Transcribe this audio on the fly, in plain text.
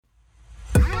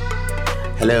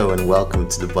Hello and welcome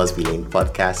to the Busby Lane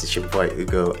podcast. It's your boy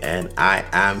Ugo, and I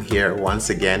am here once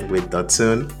again with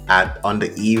Dotun at on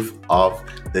the eve of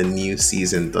the new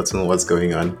season. Dotun, what's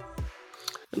going on?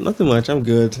 Nothing much. I'm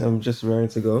good. I'm just raring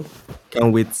to go.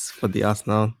 Can't wait for the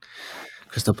Arsenal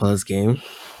Crystal Palace game.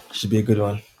 Should be a good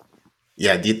one.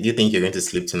 Yeah, do you think you're going to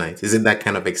sleep tonight? Is it that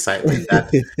kind of excitement,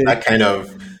 that kind of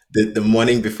the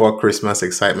morning before Christmas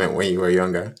excitement when you were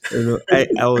younger?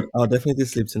 I'll definitely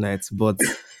sleep tonight. But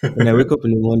when I wake up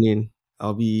in the morning,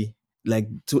 I'll be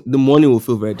the morning will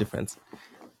feel very different.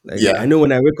 Like I Yeah, know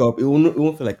when I wake up, it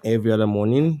won't feel like every other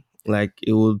morning. Like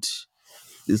it would.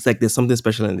 It's like there's something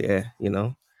special in the air.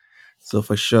 So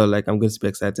for sure, like I'm going to be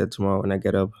excited tomorrow when I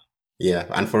get up. yeah.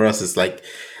 And for us, it's like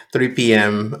 3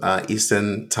 p.m.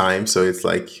 Eastern time. So it's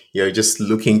like you're just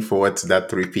looking forward to that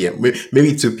 3 p.m.,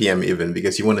 maybe 2 p.m. even,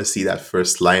 because you want to see that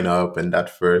first lineup and that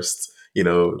first,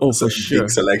 Oh, for big sure.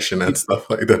 selection and stuff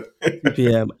like that. 2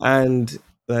 p.m. and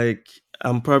like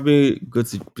I'm probably going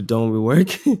to be done with work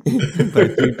by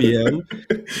 3 p.m.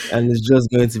 and it's just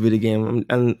going to be the game.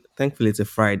 And thankfully, it's a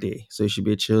Friday, so it should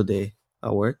be a chill day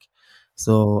at work.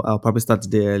 So I'll probably start the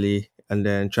day early and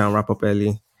then try and wrap up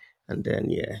early, and then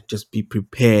yeah, just be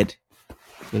prepared.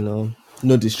 You know,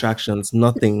 no distractions,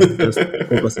 nothing. Just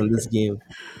focus on this game,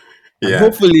 and Yeah,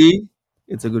 hopefully,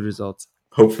 it's a good result.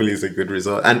 hopefully it's a good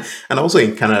result. And also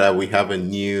in Canada, we have a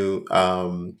new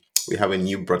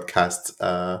broadcast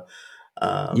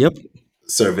Yep.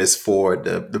 service for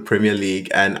the Premier League,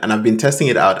 and I've been testing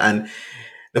it out. And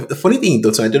the funny thing,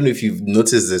 though, so I don't know if you've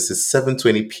noticed this, is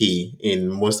 720p in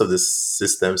most of the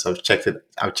systems. I've checked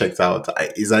out.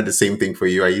 Is that the same thing for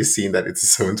you? Are you seeing that it's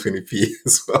 720p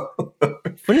as well?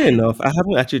 Funny enough, I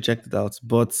haven't actually checked it out,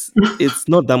 but it's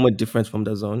not that much different from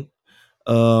the zone.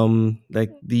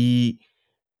 Like the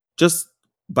just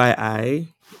by eye,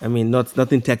 I mean, not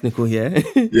nothing technical here,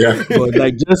 Yeah. but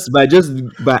like just by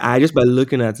eye, just by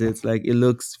looking at it, like it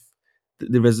looks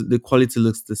the quality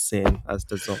looks the same as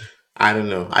the zone. I don't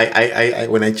know. I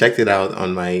when I checked it out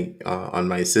on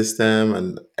my system,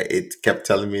 and it kept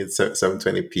telling me it's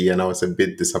 720p, and I was a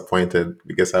bit disappointed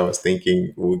because I was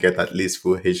thinking we'll get at least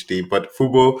full HD. But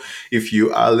Fubo, if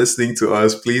you are listening to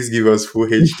us, please give us full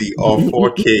HD or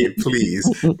 4K, please.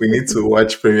 We need to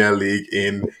watch Premier League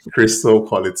in crystal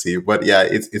quality. But yeah,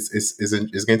 it's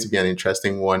going to be an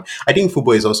interesting one. I think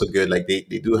Fubo is also good. Like they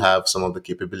do have some of the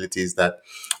capabilities that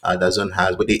Dazn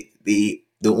has, but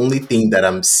the only thing that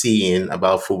I'm seeing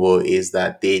about football is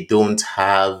that they don't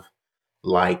have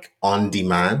like on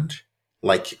demand.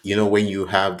 Like, when you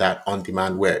have that on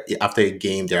demand where after a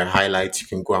game, there are highlights, you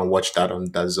can go and watch that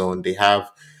on the zone. They have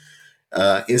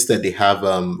instead they have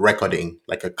recording,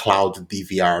 like a cloud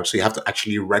DVR, so you have to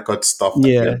actually record stuff that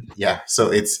Yeah. you're, yeah.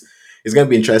 So it's going to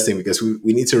be interesting because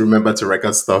we need to remember to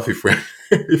record stuff if we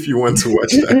if you want to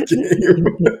watch that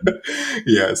game.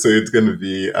 Yeah, so it's going to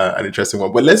be an interesting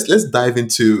one. But let's dive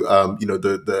into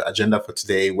the agenda for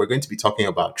today. We're going to be talking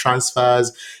about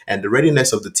transfers and the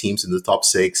readiness of the teams in the top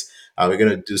six. We're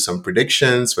going to do some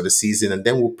predictions for the season, and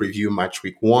then we'll preview match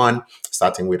week one,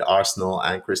 starting with Arsenal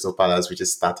and Crystal Palace, which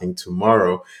is starting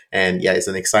tomorrow. And yeah, it's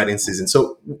an exciting season.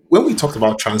 So when we talked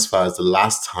about transfers the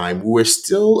last time, we were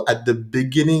still at the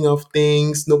beginning of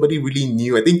things. Nobody really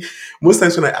knew. I think most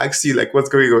times when I asked you like what's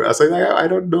going on, I was like, I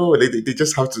don't know. They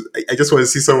just have to. I just want to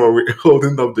see someone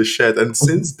holding up the shirt. And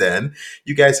since then,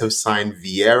 you guys have signed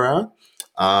Vieira,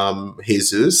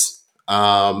 Jesus,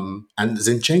 and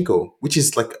Zinchenko, which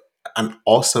is like an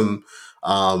awesome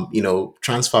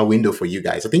transfer window for you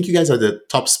guys. I think you guys are the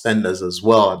top spenders as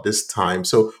well at this time.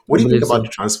 So what I do you think believe about so. the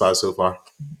transfer so far?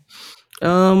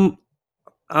 Um,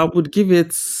 I would give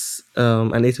it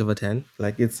an 8/10.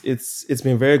 Like it's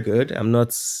been very good. I'm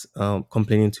not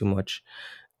complaining too much.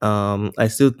 I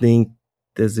still think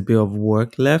there's a bit of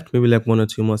work left, maybe like one or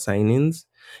two more signings,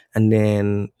 and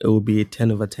then it will be a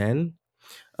 10/10.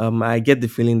 I get the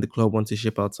feeling the club wants to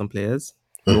ship out some players.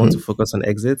 They want to Hmm. focus on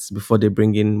exits before they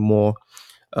bring in more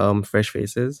fresh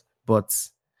faces. But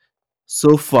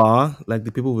so far, like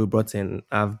the people we brought in,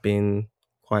 I've been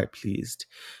quite pleased.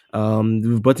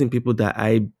 We've brought in people that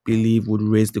I believe would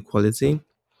raise the quality,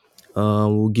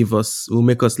 will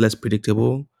make us less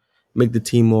predictable, make the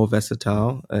team more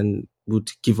versatile, and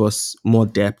would give us more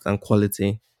depth and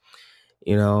quality.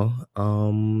 You know,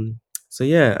 so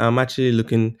yeah, I'm actually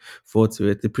looking forward to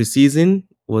it. The preseason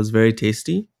was very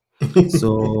tasty.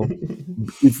 So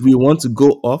if we want to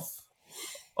go off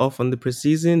on the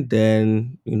preseason,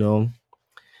 then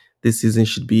this season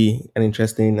should be an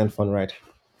interesting and fun ride.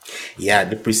 Yeah,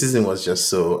 the preseason was just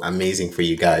so amazing for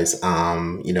you guys.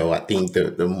 I think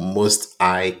the most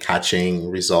eye catching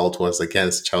result was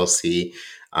against Chelsea,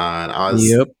 and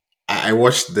Yep. I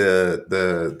watched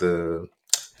the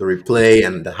replay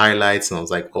and the highlights, and I was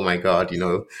like, oh my god,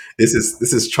 this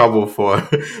is trouble for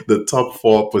the top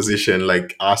four position.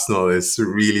 Like Arsenal is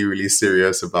really really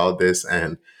serious about this,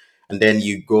 and then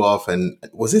you go off and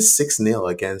was it 6-0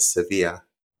 against Sevilla?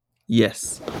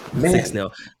 Yes, six Man,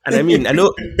 nil. And I mean, I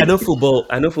know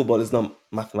football is not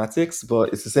mathematics,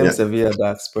 but it's the same yeah. Sevilla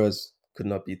that Spurs could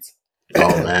not beat.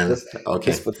 Oh man. just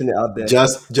Okay. just putting it out there.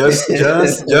 Just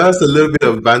a little bit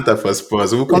of banter for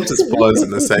Spurs. We'll come to Spurs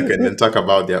in a second and talk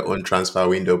about their own transfer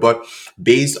window. But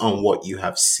based on what you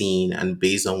have seen and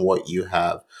based on what you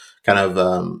have kind of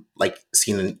like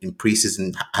seen in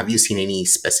preseason, have you seen any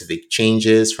specific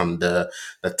changes from the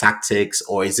tactics,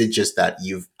 or is it just that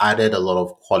you've added a lot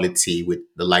of quality with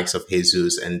the likes of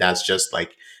Jesus, and that's just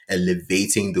like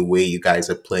elevating the way you guys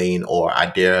are playing, or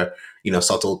are there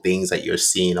subtle things that you're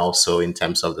seeing also in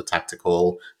terms of the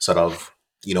tactical sort of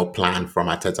plan from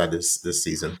Ateta this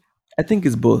season? I think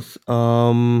it's both.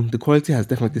 The quality has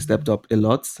definitely stepped up a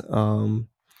lot.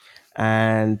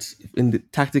 And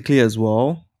tactically as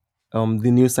well,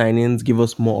 the new signings give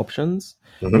us more options.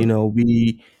 Hmm.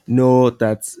 We know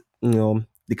that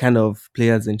the kind of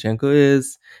player Zinchenko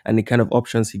is, and the kind of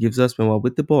options he gives us when we're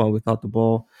with the ball and without the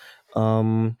ball.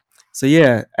 Um, so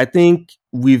yeah, I think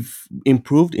we've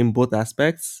improved in both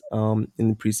aspects in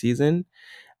the preseason,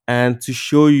 and to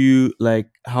show you like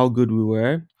how good we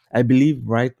were, I believe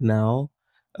right now,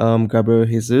 Gabriel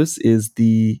Jesus is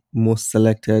the most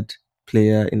selected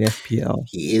player in FPL.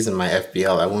 He is in my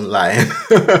FPL. I won't lie.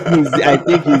 I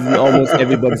think he's in almost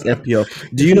everybody's FPL.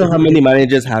 Do you know how many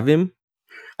managers have him?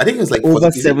 I think it was like Over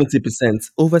is it? 70%.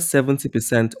 Over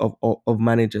 70% of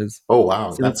managers. Oh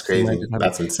wow, that's 70% of managers crazy. have him.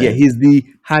 That's Yeah, insane. he's the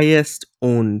highest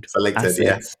owned Selected,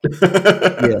 asset.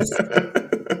 yeah. Yes.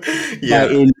 By Yeah,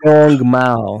 a long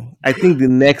mile. I think the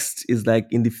next is like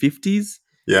in the 50s.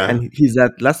 yeah. And he's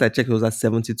at last I checked, he was at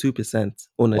 72%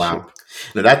 Wow. ownership.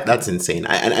 No, that's insane.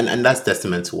 And that's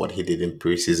testament to what he did in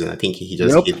preseason. I think he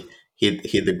just Yep.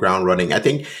 hit the ground running. I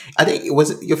think it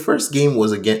was your first game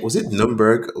was again, was it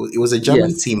Nuremberg? It was a German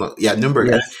Yes. team. Yeah, Nuremberg.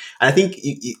 And Yes. I think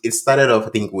it started off, I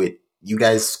think, with you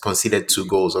guys conceded 2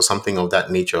 goals or something of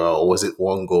that nature, or was it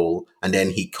 1 goal? And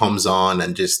then he comes on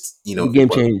and just, The game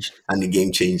what, changed. and the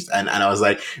game changed. And I was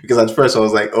like, because at first I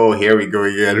was like, oh, here we go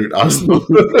again with Arsenal.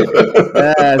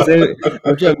 Yeah, same,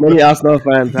 I'm sure many Arsenal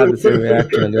fans have the same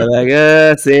reaction. They're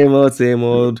like, same old, same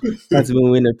old. Can't even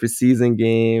win a preseason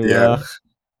game. Yeah.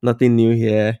 Nothing new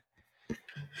here.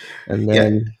 And Yeah.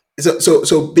 then,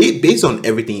 So based on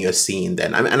everything you're seeing,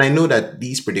 then and I know that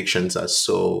these predictions are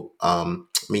so.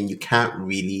 I mean, you can't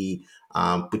really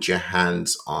put your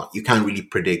hands on. You can't really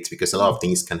predict because a lot of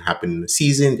things can happen in the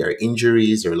season. There are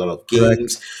injuries. There are a lot of correct.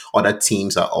 games. Other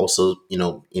teams are also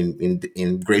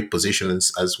in great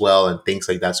positions as well and things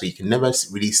like that. So you can never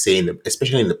really say,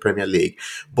 especially in the Premier League.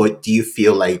 But do you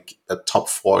feel like the top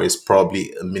four is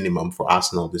probably a minimum for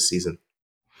Arsenal this season?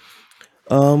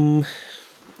 Um,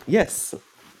 yes.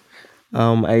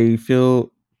 I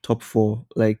feel top four.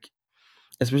 Like,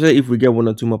 especially if we get one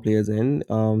or two more players in,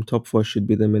 top four should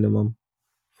be the minimum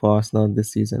for Arsenal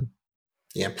this season.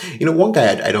 Yeah. One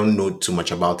guy I don't know too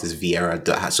much about is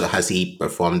Vieira. So has he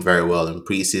performed very well in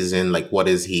preseason? Like, what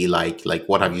is he like? Like,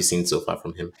 what have you seen so far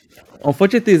from him?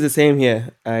 Unfortunately, it's the same here.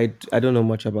 I don't know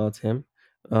much about him.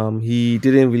 He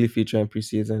didn't really feature in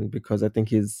preseason because I think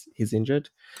he's injured.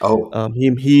 Oh,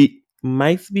 He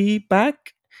might be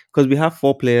back because we have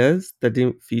four players that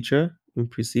didn't feature in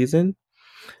preseason.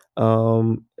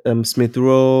 Smith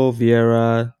Rowe,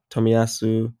 Vieira,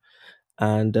 Tomiyasu,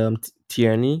 and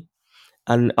Tierney.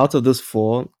 And out of those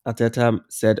four, Ateta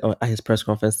said at his press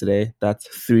conference today that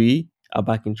three are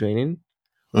back in training.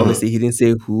 mm-hmm. Obviously, he didn't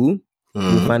say who.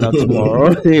 We'll find out Mm-hmm.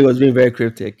 tomorrow. He was being very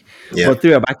cryptic. Yeah, But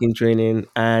three are back in training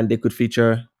and they could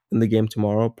feature in the game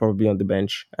tomorrow, probably on the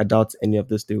bench. I doubt any of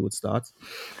those three would start.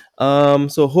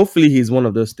 So hopefully he's one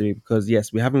of those three because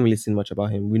yes, we haven't really seen much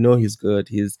about him. We know he's good.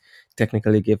 He's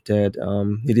technically gifted.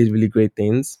 He did really great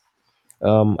things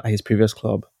at his previous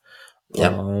club.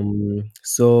 yeah.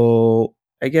 So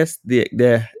I guess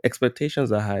the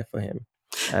expectations are high for him.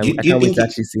 I Do you can't wait think to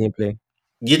actually see him play.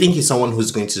 do you think he's someone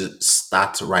who's going to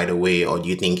start right away, or do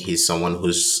you think he's someone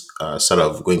who's sort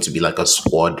of going to be like a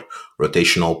squad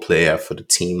rotational player for the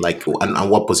team? Like, and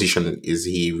what position is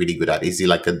he really good at? Is he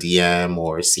like a DM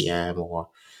or a CM or?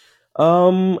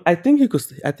 I think he could.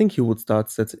 I think he would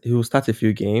start. He will start a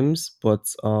few games, but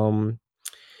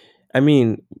I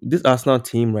mean, this Arsenal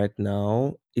team right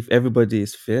now, if everybody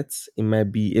is fit, it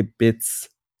might be a bit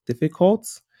difficult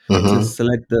to Mm-hmm.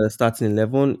 select the starting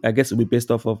 11. I guess it'll be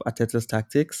based off of Arteta's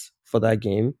tactics for that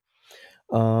game.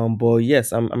 But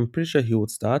yes, I'm pretty sure he would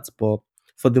start. But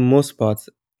for the most part,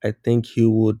 I think he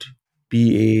would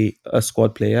be a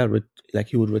squad player, like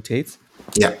he would rotate.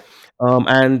 Yeah.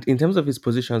 And in terms of his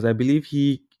positions, I believe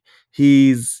he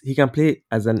can play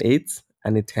as an eight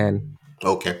and a 10.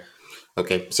 Okay.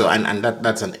 Okay. So and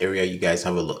that's an area you guys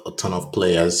have a ton of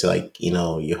players. Like you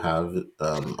have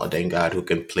Odengard who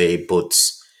can play both.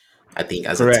 I think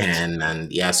as a Correct. 10,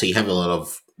 and yeah, so you have a lot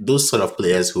of those sort of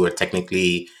players who are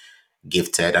technically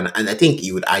gifted. And I think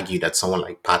you would argue that someone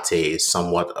like Pate is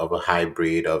somewhat of a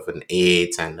hybrid of an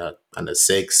 8 and a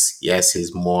 6. Yes,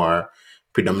 he's more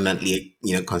predominantly,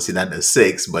 considered a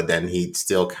 6, but then he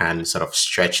still can sort of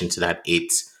stretch into that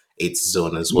 8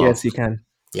 zone as Yes, well. he can.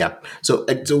 Yeah. So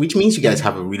which means you guys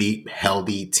have a really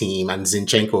healthy team, and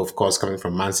Zinchenko, of course, coming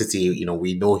from Man City.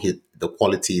 We know the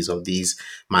qualities of these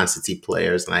Man City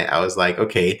players, and I was like,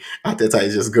 okay, Arteta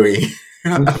is just going.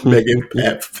 I'm begging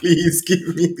Pep, please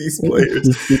give me these players.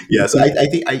 Yeah. So I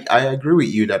think I agree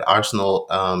with you that Arsenal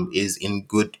is in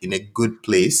a good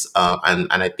place, and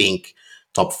I think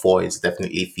top four is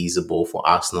definitely feasible for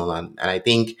Arsenal, and I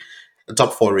think the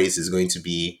top four race is going to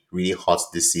be really hot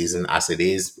this season, as it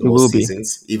is It will most be.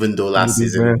 seasons. Even though It will last be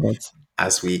very season, hot.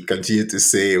 as we continue to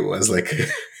say, it was like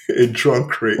a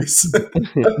drunk race.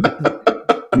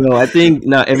 No, I think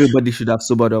now everybody should have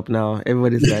sobered up now.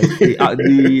 Everybody's like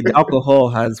the alcohol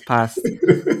has passed,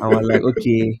 and we're like,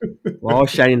 okay, we're all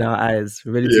shining our eyes,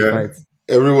 ready to Yeah, fight.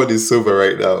 everyone is sober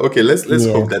right now. Okay, let's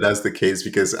Yeah, hope that that's the case,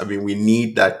 because I mean we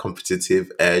need that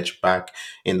competitive edge back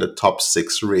in the top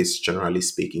six race, generally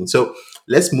speaking. So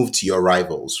let's move to your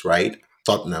rivals, right?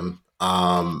 Tottenham.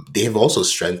 They have also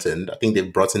strengthened. I think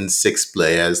they've brought in six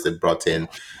players. They've brought in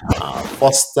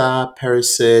Foster,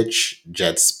 Perisic,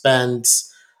 Jet Spence,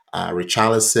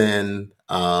 Richarlison.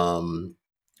 Who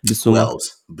Bisuma.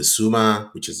 else?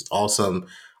 Basuma, which is awesome.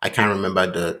 I can't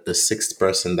remember the sixth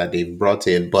person that they've brought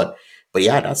in, but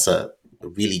yeah, that's a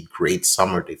really great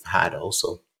summer they've had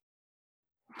also.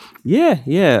 Yeah,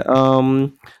 yeah.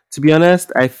 To be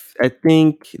honest, I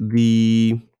think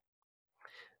the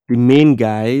main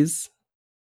guys,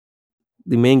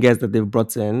 the main guys that they've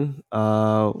brought in,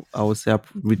 I would say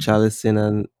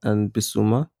Richarlison and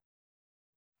Bisuma.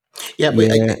 Yeah, but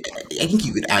Yeah. I think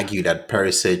you could argue that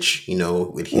Perisic,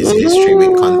 with his history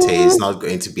with Conte, is Mm, not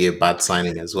going to be a bad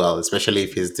signing as well, especially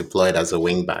if he's deployed as a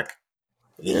wing back.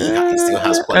 He still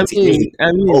has I quality. I mean,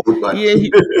 mean, he's old, but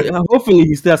yeah. Hopefully,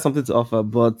 he still has something to offer.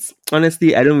 But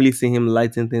honestly, I don't really see him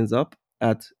lighting things up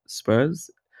at Spurs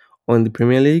on the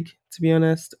Premier League. To be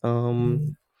honest,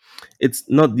 it's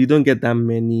not you don't get that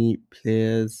many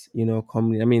players,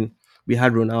 coming. I mean, we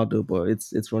had Ronaldo, but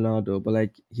it's Ronaldo. But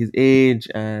like his age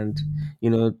and you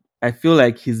know, I feel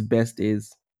like his best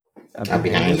days are are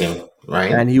behind behind him, him,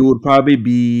 right? and he would probably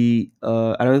be.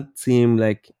 I don't see him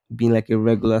like being like a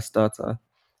regular starter.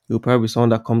 He'll probably be someone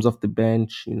that comes off the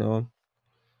bench,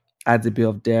 adds a bit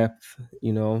of depth,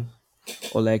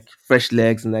 or like fresh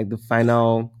legs in like the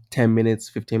final 10 minutes,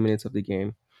 15 minutes of the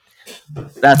game.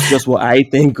 That's just what I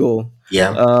think. Oh,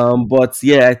 Yeah. but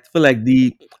yeah, I feel like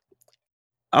the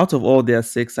out of all their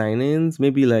six signings,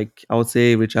 maybe like I would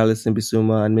say Richarlison,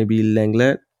 Bissouma, and maybe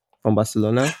Lenglet from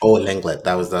Barcelona. Oh, Lenglet,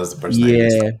 that was the person I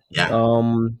missed. Yeah, Yeah.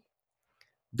 um,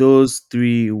 those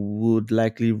three would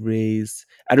likely raise.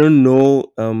 I don't know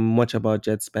much about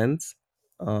Jet Spence,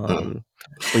 Hmm. um,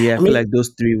 but yeah, I I feel mean, like those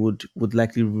three would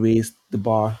likely raise the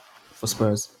bar for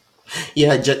Spurs.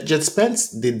 yeah, Jet Spence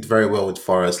did very well with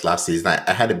Forest last season.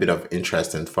 I had a bit of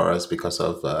interest in Forest because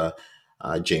of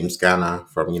James Garner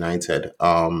from United.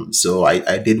 So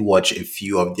I did watch a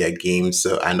few of their games,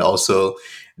 and also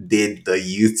did the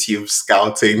YouTube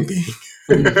scouting thing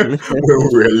when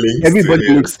we were linked to everybody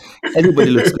him. looks everybody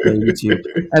looks good on YouTube.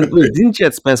 And wait, didn't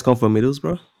Jet Spence come from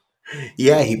Middlesbrough?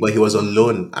 Yeah, but he was on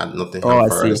loan at Oh, Nottingham I see.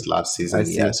 Forest last I season.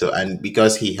 Yeah, see. so and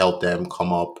because he helped them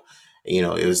come up,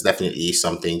 it was definitely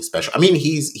something special. I mean,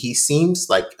 he seems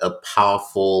like a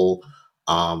powerful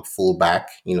fullback.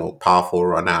 Powerful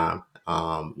runner.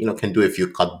 Can do a few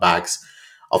cutbacks.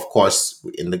 Of course,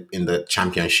 in the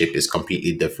championship is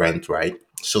completely different, right?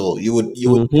 So you would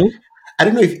Mm-hmm. I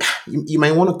don't know if you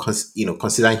might want to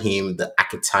consider him the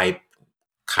archetype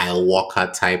Kyle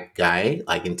Walker type guy,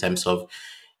 like in terms of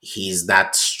he's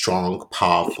that strong,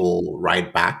 powerful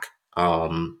right back.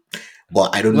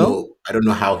 But I don't Well, know. I don't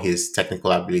know how his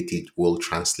technical ability will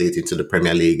translate into the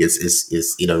Premier League.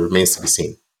 Is remains to be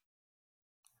seen.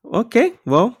 okay.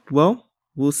 Well,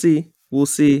 we'll see. We'll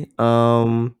see.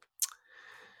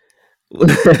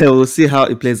 We'll see how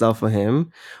it plays out for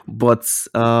him. But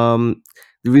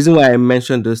the reason why I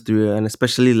mentioned those three, and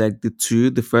especially like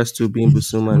the first two being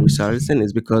Busuma and Richarlison,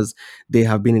 is because they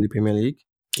have been in the Premier League.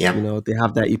 You Yeah. know, they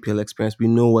have that EPL experience. We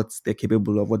know what they're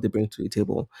capable of, what they bring to the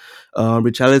table.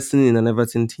 Richarlison in an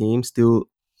Everton team still,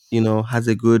 you know, has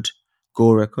a good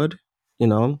goal record, you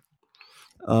know,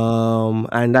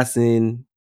 and that's in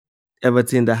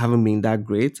Everton that haven't been that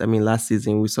great. I mean, last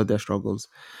season we saw their struggles.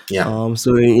 Yeah.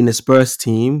 So in a Spurs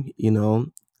team, you know,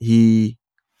 he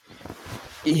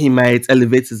might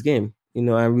elevate his game, you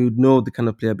know, and we would know the kind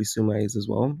of player Bissouma is as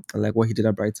well, and like what he did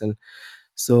at Brighton.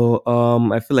 So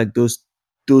I feel like those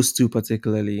two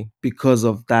particularly because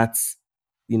of that,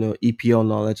 you know, EPL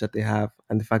knowledge that they have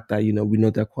and the fact that you know we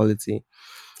know their quality,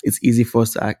 it's easy for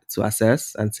us to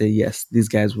assess and say yes, these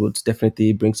guys would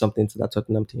definitely bring something to that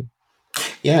Tottenham team.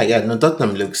 Yeah, yeah. No,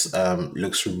 Tottenham looks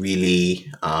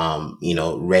really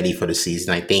ready for the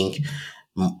season. I think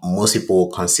most people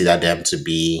consider them to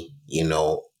be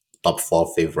top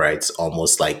four favorites,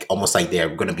 almost like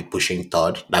they're going to be pushing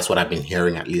third. That's what I've been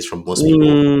hearing, at least from most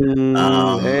people.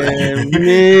 Um,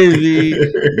 Maybe.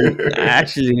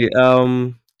 Actually,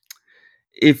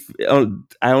 if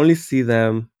I only see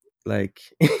them like,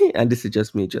 and this is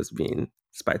just me just being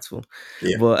spiteful,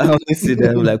 yeah. but I only see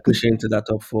them like pushing into that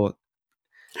top four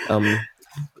um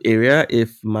area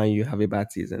if Man U have a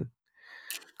bad season.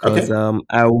 Because Okay.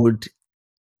 I would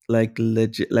like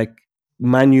legit like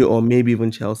Man U or maybe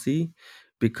even Chelsea,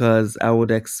 because I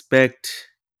would expect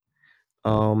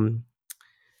um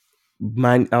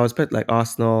I would expect like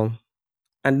Arsenal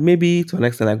and maybe to an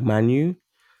extent like Man U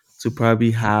to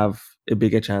probably have a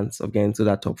bigger chance of getting to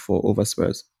that top four over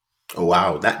Spurs. Oh,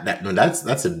 wow, that no,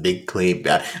 that's a big claim.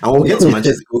 And we'll get to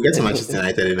Manchester. We'll get to Manchester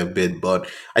United in a bit, but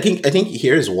I think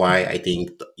here's why I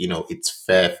think it's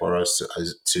fair for us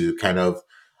to kind of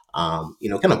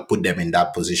kind of put them in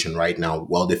that position right now.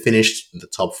 Well, they finished the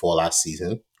top four last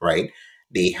season, right?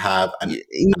 They have an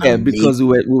Yeah, amazing, because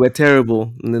we were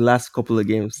terrible in the last couple of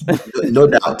games, no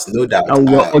doubt, no doubt. and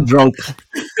we were all drunk.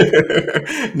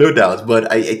 No doubt, but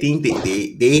I think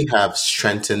they have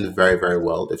strengthened very, very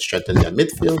well. They've strengthened their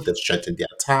midfield, they've strengthened their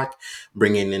attack,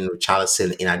 bringing in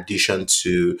Richarlison in addition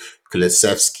to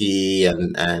Kulusevski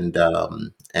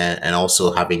and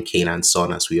also having Kane and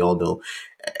Son, as we all know,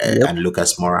 Yep. and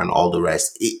Lucas Moura and all the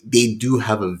rest. They do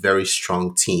have a very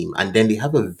strong team, and then they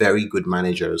have a very good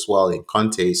manager as well in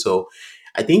Conte. So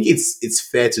I think it's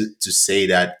fair to say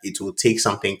that it will take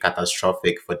something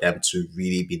catastrophic for them to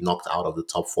really be knocked out of the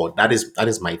top four. That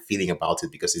is my feeling about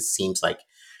it, because it seems like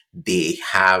they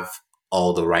have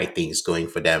all the right things going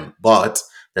for them, but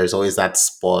there's always that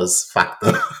Spurs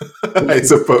factor, I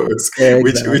suppose,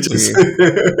 which is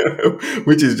Exactly.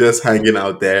 which is just hanging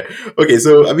out there. Okay,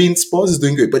 so I mean, Spurs is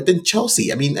doing good, but then Chelsea.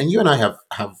 I mean, and you and I have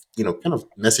kind of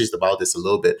messaged about this a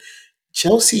little bit.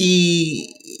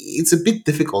 Chelsea, it's a bit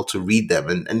difficult to read them,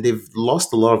 and they've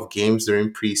lost a lot of games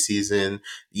during preseason.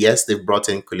 Yes, they've brought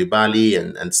in Koulibaly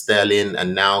and Sterling,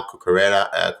 and now Cucurella.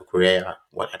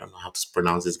 What, I don't know how to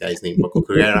pronounce this guy's name, but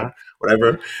Cucurella,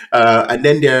 whatever. And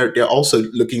then they're also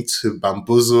looking to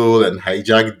bamboozle and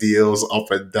hijack deals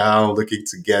up and down, looking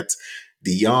to get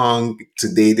the young.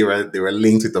 Today they were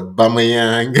linked with the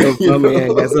Aubameyang,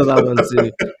 Aubameyang, I saw that one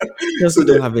too. so Chelsea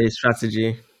don't that have a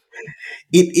strategy.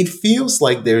 it feels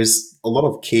like there's a lot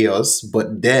of chaos,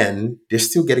 but then they're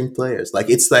still getting players. Like,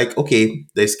 it's like, okay,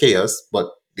 there's chaos, but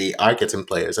they are getting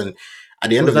players. And at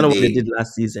the end Was of the that not what they day, did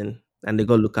last season? And they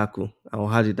got Lukaku. And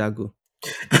how did that go?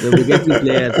 They'll be getting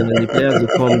players, and then the players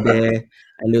will come there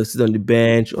and they'll sit on the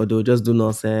bench or they'll just do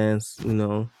nonsense. You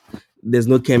know, there's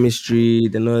no chemistry.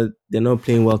 They're not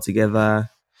playing well together.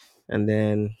 And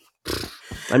then,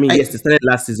 I mean, yes, I they started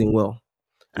last season well,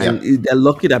 and yeah, they're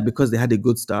lucky that because they had a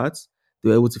good start, they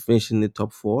were able to finish in the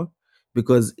top four.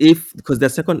 Because the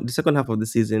second half of the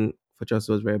season for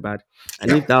Chelsea was very bad,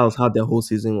 and yeah. if that was how their whole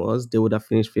season was, they would have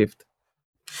finished fifth.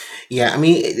 Yeah, I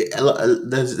mean,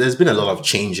 there's been a lot of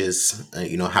changes,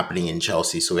 happening in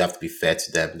Chelsea. So we have to be fair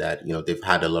to them that they've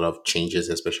had a lot of changes,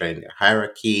 especially in their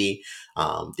hierarchy.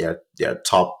 Their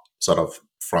top sort of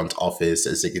front office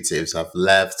executives have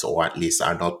left, or at least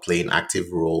are not playing active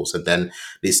roles. And then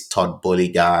this Todd Bowley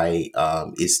guy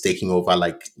is taking over,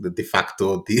 like the de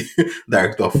facto the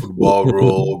director of football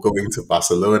role, going to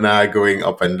Barcelona, going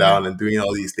up and down, and doing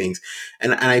all these things.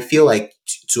 And I feel like,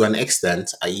 to an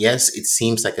extent, yes, it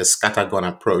seems like a scattergun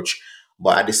approach,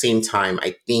 but at the same time,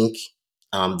 I think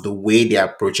the way they're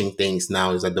approaching things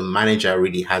now is that the manager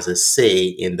really has a say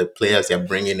in the players they're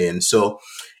bringing in. So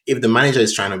if the manager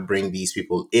is trying to bring these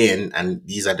people in, and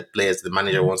these are the players the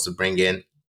manager wants to bring in,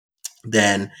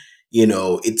 then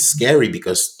it's scary,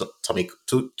 because Tommy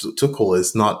Tuchel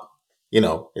is not,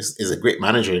 is a great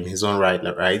manager in his own right,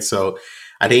 right? So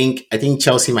I think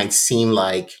Chelsea might seem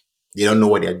like they don't know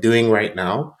what they're doing right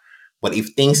now, but if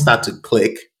things start to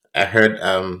click, I heard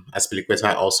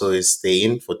Aspilicueta also is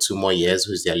staying for 2 more years,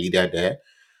 who's their leader there.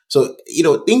 So,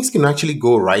 things can actually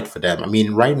go right for them. I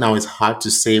mean, right now it's hard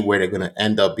to say where they're going to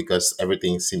end up because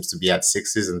everything seems to be at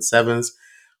sixes and sevens.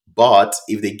 But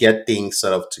if they get things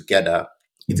sort of together,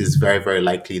 it is very, very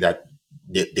likely that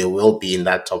they will be in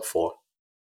that top four.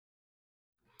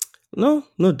 No,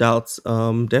 no doubts.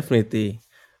 Definitely.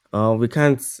 We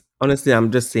can't. Honestly,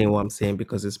 I'm just saying what I'm saying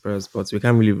because it's Spurs, but we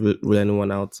can't really rule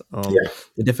anyone out. Yeah.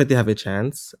 They definitely have a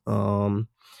chance.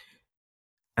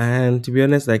 And to be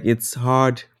honest, like it's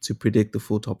hard to predict the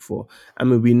full top four. I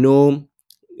mean, we know,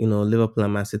 Liverpool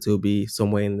and Man City will be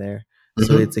somewhere in there.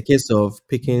 So it's a Hmm. case of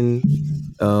picking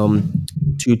um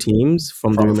two teams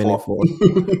from the From the remaining four. four.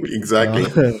 Uh, Exactly.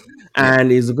 Yeah.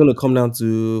 and it's going to come down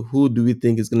to who do we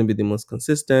think is going to be the most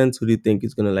consistent? Who do you think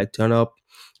is going to like turn up?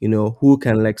 Who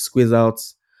can like squeeze out,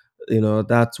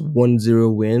 that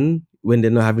 1-0 win when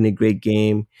they're not having a great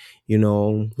game?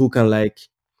 Who can like,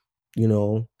 you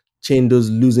know, change those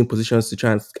losing positions to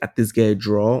try and at least get a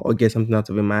draw or get something out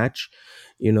of a match?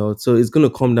 So it's going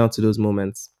to come down to those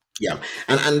moments. Yeah,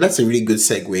 and that's a really good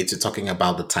segue to talking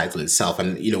about the title itself.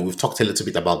 And we've talked a little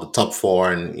bit about the top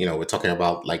four, and we're talking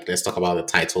about, like, let's talk about the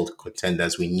title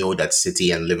contenders. We know that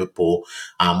City and Liverpool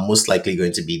are most likely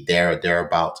going to be there or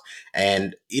thereabout.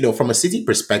 And from a City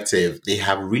perspective, they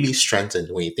have really strengthened.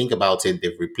 When you think about it,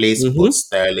 they've replaced both Mm-hmm.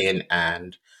 Sterling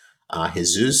and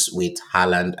Jesus with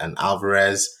Haaland and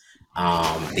Alvarez.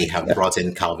 They have brought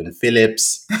in Calvin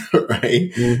Phillips, right?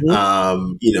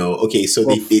 Mm-hmm. Okay, so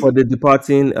For the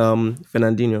departing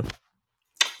Fernandinho.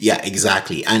 yeah,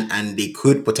 exactly. And they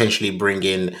could potentially bring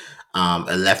in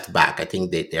a left back. I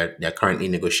think they're currently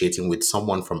negotiating with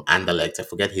someone from Anderlecht. I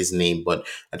forget his name, but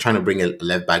they're trying to bring a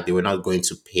left back. They were not going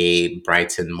to pay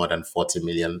Brighton more than 40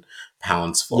 million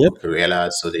pounds for Yep. Cucurella,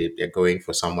 so they're going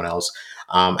for someone else.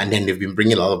 And then they've been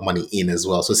bringing a lot of money in as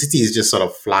well. So City is just sort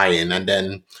of flying, and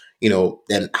then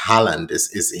then Haaland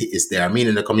is there. I mean,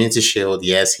 in the Community Shield,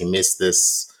 yes, he missed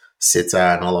this sitter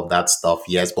and all of that stuff.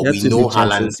 Yes, He but had we two know big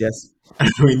Haaland chances,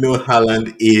 yes. we know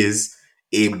Haaland is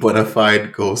a bona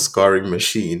fide goal scoring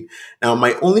machine. Now,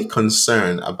 my only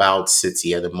concern about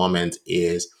City at the moment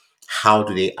is how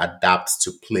do they adapt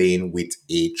to playing with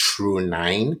a true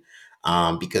nine?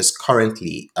 Because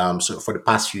currently, so for the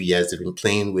past few years, they've been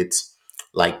playing with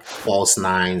like false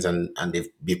nines, and they've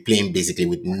been playing basically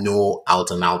with no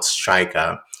out and out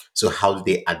striker. So how do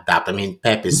they adapt? I mean,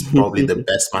 Pep is probably the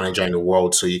best manager in the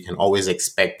world, so you can always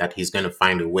expect that he's going to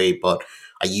find a way. But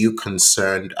are you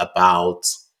concerned about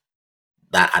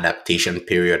that adaptation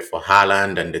period for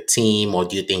Haaland and the team, or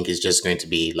do you think it's just going to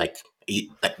be like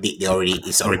like they already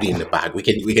it's already in the bag? We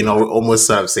can almost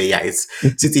sort of say, yeah, it's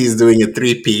City is doing a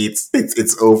three-peat.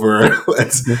 It's over.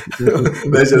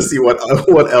 Let's just see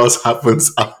what else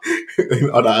happens in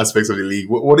other aspects of the league.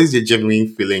 What is your genuine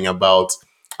feeling about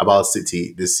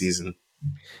City this season?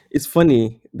 It's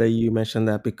funny that you mentioned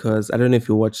that because I don't know if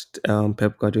you watched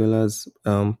Pep Guardiola's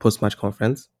post-match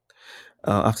conference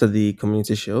after the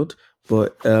Community Shield,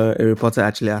 but a reporter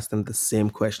actually asked him the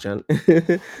same question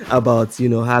about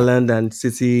Haaland and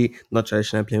City not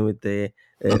traditionally playing with the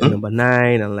Hmm. number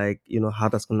nine, and like how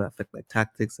that's going to affect like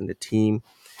tactics and the team.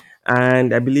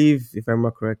 And I believe, if I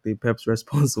remember correctly, Pep's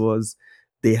response was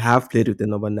they have played with the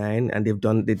number nine, and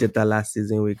they did that last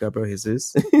season with Gabriel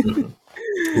Jesus, which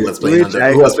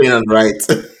I Who was playing on the right?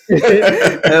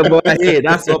 but hey,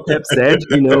 that's what Pep said.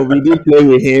 We did play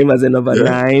with him as a number Yeah.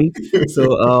 nine. So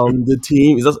the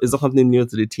team is not something new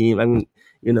to the team. I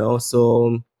mean,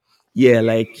 so yeah,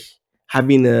 like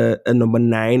having a number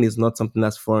nine is not something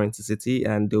that's foreign to City,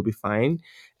 and they'll be fine.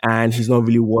 And he's not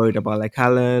really worried about like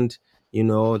Haaland,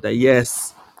 that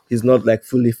yes, he's not like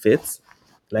fully fit,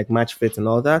 like match fit and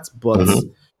all that, but Hmm.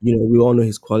 we all know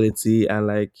his quality, and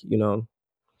like Do you know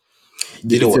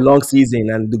it's a what? long season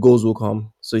and the goals will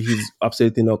come. So he's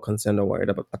absolutely not concerned or worried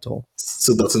about at all.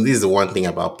 So Dalton, this is the one thing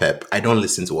about Pep. I don't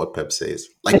listen to what Pep says.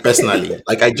 Like, personally,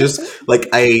 like I just like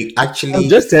I I'm actually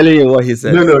just telling you what he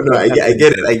said. no, no, no. What Pep I said.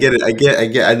 get it. I get it. I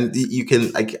get, and you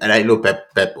can like, and I know Pep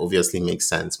obviously makes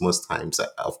sense most times,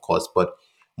 of course, but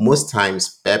most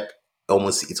times Pep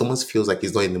it almost feels like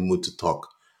he's not in the mood to talk.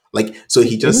 Like, so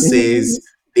he just says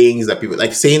things that people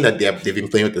like saying that they've been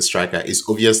playing with the striker is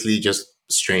obviously just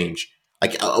strange.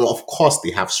 Like, of course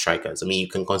they have strikers. I mean, you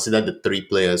can consider the three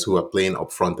players who are playing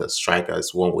up front as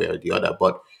strikers one way or the other,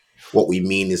 but what we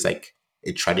mean is like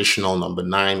a traditional number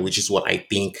nine, which is what I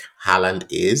think Haaland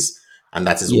is, and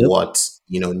that is Yep. what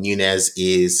Nunez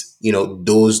is.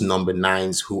 Those number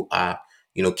nines who are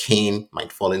Kane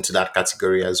might fall into that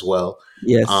category as well.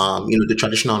 Yes. The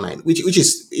traditional nine, which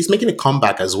is making a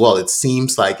comeback as well. It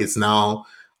seems like it's now.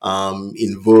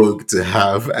 in vogue to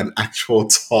have an actual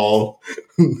tall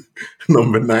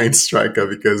number 9 striker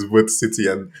because both City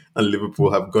and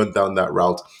Liverpool have gone down that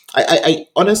route. I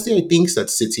honestly I think that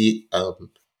City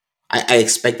I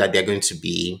expect that they're going to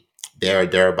be there or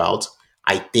thereabout.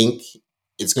 I think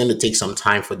it's going to take some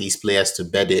time for these players to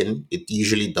bed in. It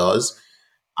usually does.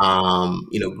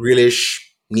 Grealish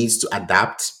needs to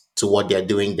adapt to what they're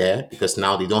doing there because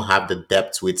now they don't have the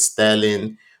depth with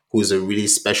Sterling, who's a really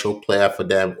special player for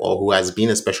them or who has been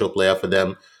a special player for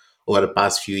them over the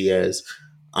past few years.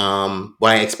 But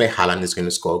I expect Haaland is going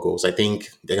to score goals. I think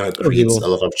they're going to Oh, he create will.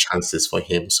 a lot of chances for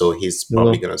him, so he's He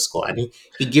probably will. going to score. And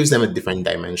he gives them a different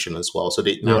dimension as well. So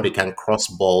now Yeah. they can cross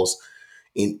balls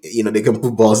they can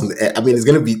put balls in the air. I mean, it's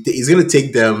gonna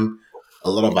take them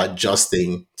a lot of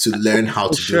adjusting to learn how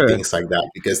For to do sure. things like that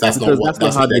because Because that's not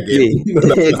that's how not they their game. play. That's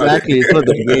not how Exactly. It's not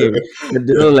their game.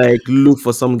 They yeah. don't like look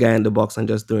for some guy in the box and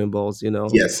just throwing balls, you know.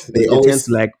 Yes, They, they they tend to always.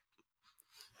 like,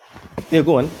 yeah,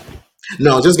 go on.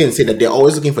 No, I was just gonna say that they're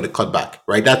always looking for the cutback,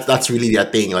 right? That's really their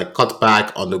thing. Like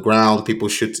cutback on the ground, people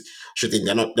shooting.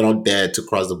 They're not there to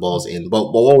cross the balls in.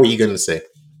 But what were you gonna say?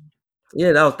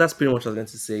 Yeah, that's pretty much what I was going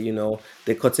to say.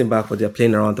 They're cutting back, but they're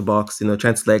playing around the box. Trying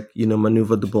to like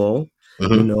maneuver the ball. You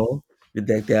Hmm. know, with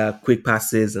their quick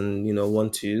passes and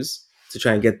 1-2s to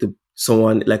try and get the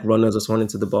someone like runners or someone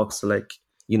into the box to like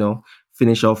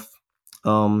finish off.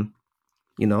 To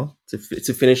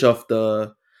finish off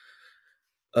the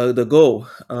goal.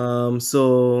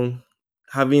 So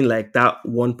having like that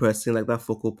one person, like that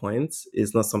focal point,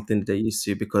 is not something that they're used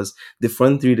to because the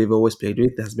front three they've always played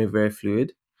with has been very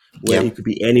fluid, where Yeah. it could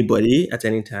be anybody at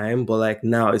any time. But like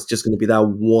now, it's just going to be that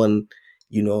one,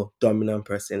 dominant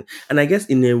person. And I guess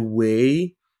in a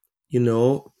way,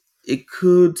 it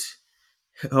could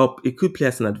help. It could play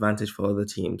as an advantage for other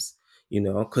teams.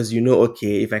 Because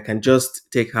okay, if I can just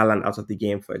take Haaland out of the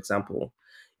game, for example,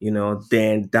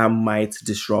 then that might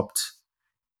disrupt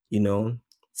you know,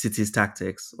 City's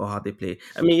tactics or how they play.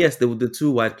 I mean, yes, the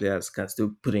two wide players can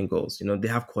still put in goals. They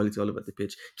have quality all over the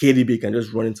pitch. KDB can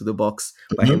just run into the box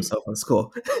by Hmm. himself and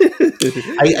score.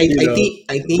 I, I you I know,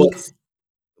 think I but think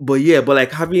yeah, but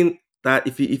like having that,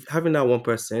 if having that one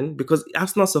person, because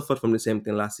Arsenal suffered from the same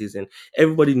thing last season.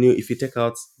 Everybody knew if you take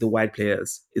out the wide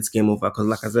players, it's game over because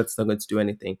Lacazette's not going to do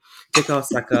anything. Take out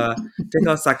Saka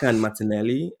and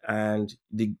Martinelli, and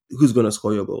who's going to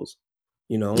score your goals?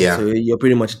 So yeah. you're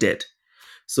pretty much dead.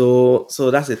 So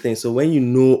that's the thing. So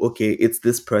when okay, it's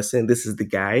this person, this is the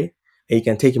guy, and you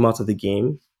can take him out of the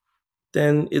game,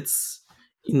 then it's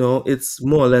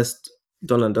more or less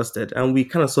done and dusted. And we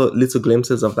kind of saw little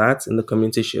glimpses of that in the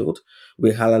Community Shield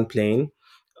with Haaland playing.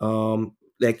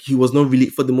 Like he was not really,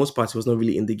 for the most part, he was not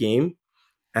really in the game,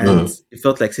 and Mm. it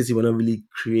felt like City were not really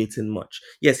creating much.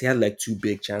 Yes, he had like two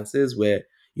big chances where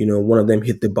one of them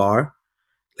hit the bar,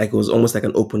 like it was almost like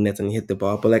an open net and he hit the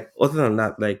bar. But like other than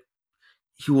that, like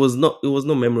he was not it was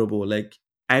not memorable. Like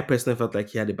I personally felt like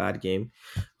he had a bad game.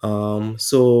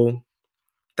 So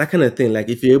that kind of thing, like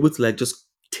if you're able to like just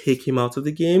take him out of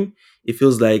the game, it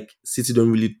feels like City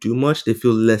don't really do much. They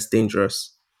feel less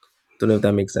dangerous. Don't know if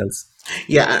that makes sense.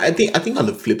 Yeah, I think on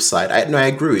the flip side, I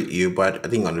agree with you, but I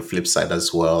think on the flip side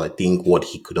as well, I think what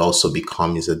he could also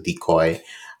become is a decoy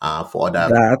for other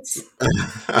That's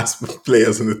as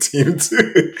players on the team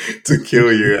to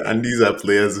kill you, and these are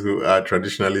players who are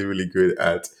traditionally really good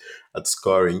at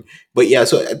scoring. But yeah,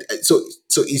 so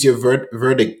is your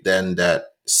verdict then that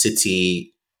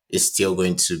City is still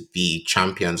going to be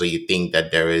champions, or you think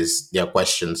that there are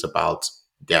questions about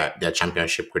their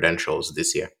championship credentials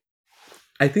this year?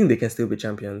 I think they can still be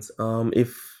champions.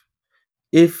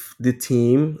 If the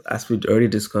team, as we'd already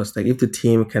discussed, like if the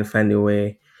team can find a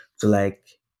way to like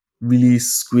really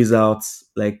squeeze out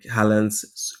like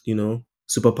Haaland's,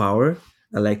 superpower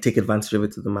and like take advantage of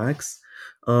it to the max,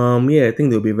 yeah, I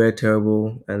think they'll be very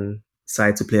terrible and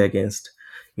side to play against,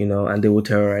 and they will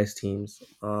terrorize teams.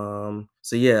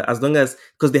 So yeah, as long as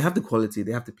because they have the quality,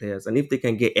 they have the players, and if they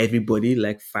can get everybody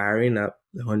like firing at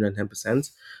 110%,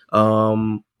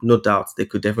 no doubt they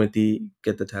could definitely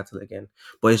get the title again.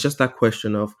 But it's just that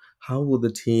question of how will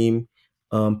the team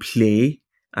play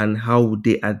and how would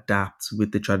they adapt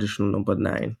with the traditional number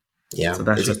 9? So Yeah,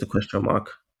 that's just the question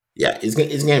mark. yeah, it's going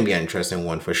to be an interesting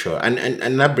one for sure. And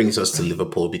that brings us to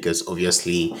Liverpool because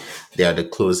obviously they are the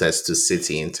closest to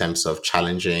City in terms of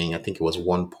challenging. I think it was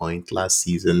 1 point last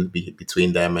season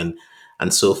between them,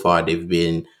 and so far they've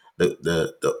been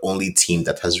the only team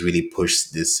that has really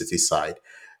pushed this City side.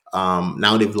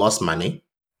 Now they've lost money,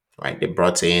 right? They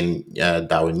brought in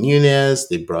Darwin Nunes,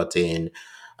 they brought in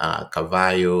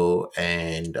Carvalho,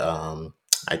 and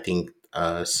I think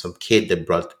some kid they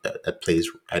brought that plays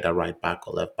either right back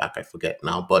or left back. I forget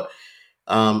now, but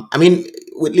I mean,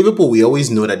 with Liverpool, we always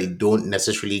know that they don't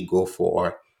necessarily go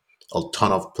for a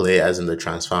ton of players in the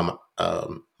transfer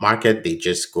market. They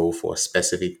just go for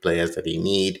specific players that they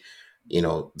need.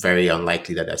 Very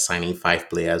unlikely that they're signing five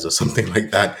players or something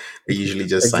like that. They're usually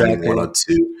just signing one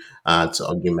Exactly. or two to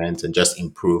augment and just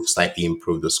slightly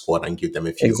improve the squad and give them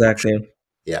a few options. Exactly.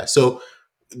 Yeah. So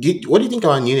what do you think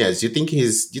about Nunez? Do you think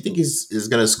he's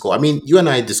gonna score? I mean, you and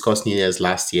I discussed Nunez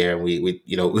last year, and we we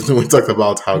talked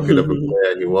about how good of a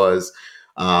player he was.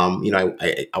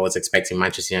 I was expecting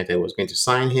Manchester United was going to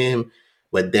sign him,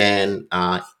 but then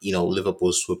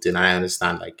Liverpool swooped in. I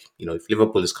understand, like, if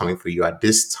Liverpool is coming for you at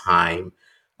this time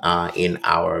in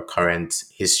our current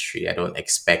history, I don't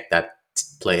expect that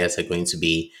players are going to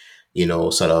be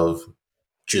sort of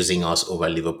choosing us over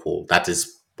Liverpool. That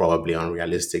is probably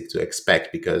unrealistic to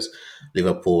expect because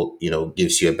Liverpool,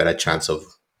 gives you a better chance of,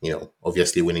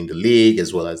 obviously winning the league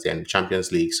as well as the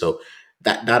Champions League. So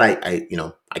that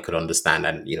I could understand.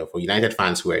 And for United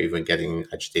fans who are even getting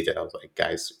agitated, I was like,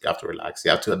 guys, you have to relax.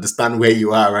 You have to understand where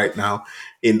you are right now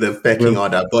in the pecking Well,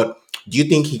 order. But do you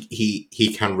think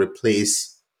he can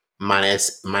replace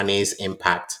Mane's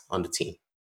impact on the team?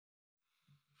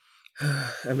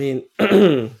 I mean,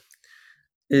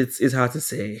 it's hard to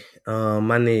say.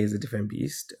 Mane is a different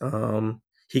beast.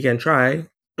 He can try,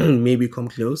 maybe come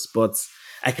close, but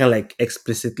I can like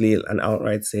explicitly and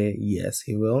outright say yes,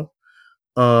 he will.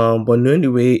 But knowing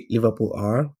the way Liverpool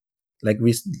are, like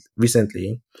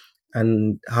recently,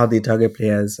 and how they target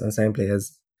players and sign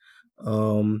players,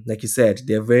 like you said,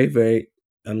 they're very, very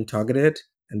targeted,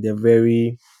 and they're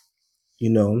very, you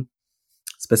know,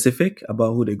 specific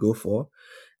about who they go for.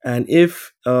 And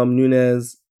if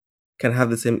Nunes can have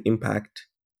the same impact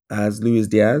as Luis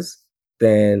Diaz,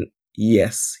 then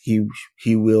yes,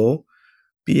 he will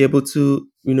be able to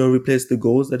replace the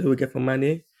goals that he would get from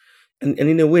Mane. And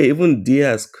in a way, even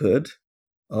Diaz could.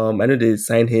 I know they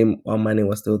signed him while Mane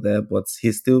was still there, but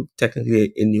he's still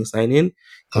technically a new signing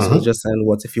because he was Hmm. just signed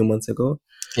a few months ago,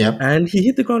 Yeah. and he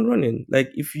hit the ground running. Like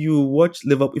if you watch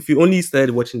Liverpool, if you only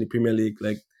started watching the Premier League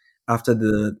like after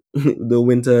the the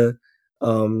winter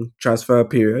transfer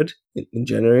period in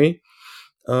January,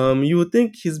 you would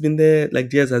think he's been there, like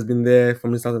Diaz has been there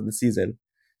from the start of the season.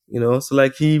 So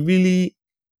like he really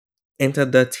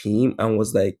entered that team and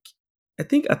was like, I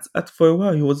think at for a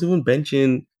while he was even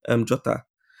benching Jota,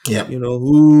 Yeah.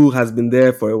 who has been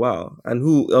there for a while and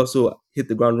who also hit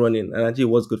the ground running and actually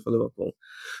was good for Liverpool.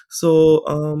 So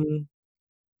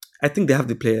I think they have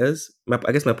the players.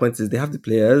 I guess my point is they have the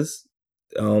players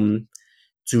um,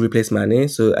 to replace Mane,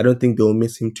 so I don't think they'll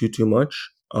miss him too much.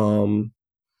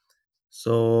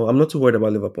 So I'm not too worried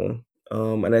about Liverpool.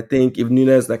 And I think if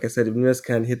Nunes, like I said, if Nunes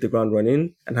can hit the ground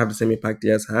running and have the same impact he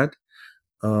has had,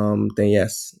 then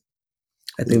yes,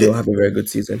 I think they'll have a very good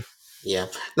season. Yeah,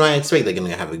 no, I expect they're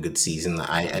gonna have a good season.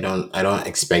 I don't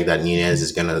expect that Nunez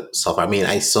is gonna suffer. I mean,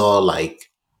 I saw like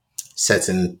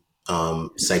certain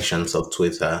sections of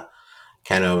Twitter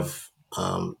kind of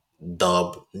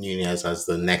dub Nunez as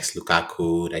the next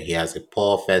Lukaku, that he has a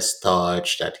poor first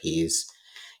touch, that he's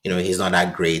not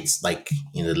that great like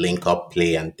in the link up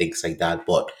play and things like that.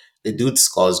 But the dude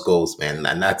scores goals, man,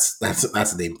 and that's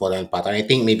the important part. And I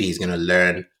think maybe he's gonna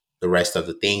learn the rest of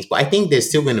the things. But I think there's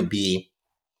still gonna be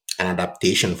an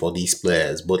adaptation for these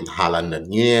players, both Haaland and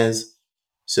Nunez.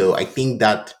 So I think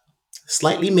that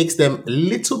slightly makes them a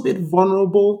little bit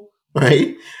vulnerable,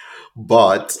 right?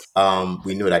 But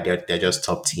we know that they're just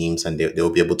top teams and they'll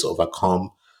be able to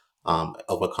overcome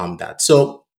that.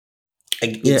 So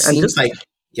it Yeah, and seems like,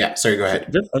 yeah. Sorry, go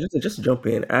ahead. just to jump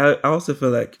in, I also feel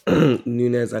like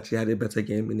Nunes actually had a better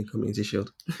game in the Community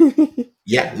Shield.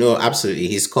 Yeah, no, absolutely.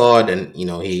 He scored, and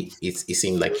it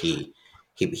seemed like he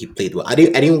played well. I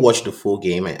didn't watch the full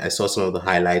game. I saw some of the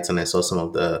highlights and I saw some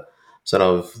of the sort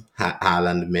of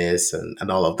Haaland miss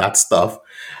and all of that stuff.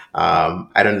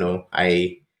 I don't know.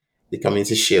 The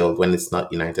Community Shield when it's not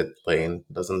United playing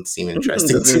doesn't seem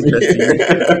interesting Doesn't to interest me.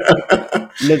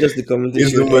 you. Not just the Community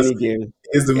It's the Shield, most any game,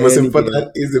 it's the most any game.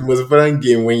 important it's the most important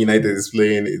game when United is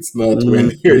playing. It's not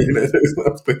when Mhm. United is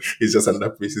not playing. It's just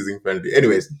another preseason friendly.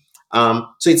 Anyways,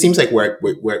 so it seems like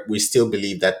we still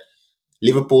believe that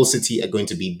Liverpool City are going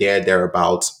to be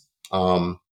thereabouts.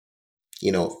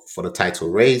 For the title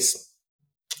race.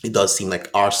 It does seem like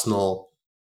Arsenal,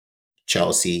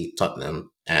 Chelsea,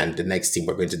 Tottenham, and the next team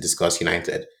we're going to discuss,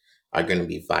 United, are going to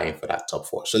be vying for that top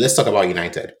four. So let's talk about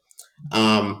United.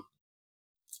 Um,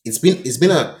 it's been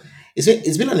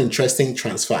an interesting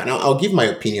transfer, and I'll give my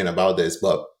opinion about this,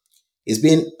 but it's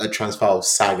been a transfer of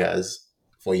sagas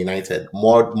for United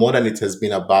more than it has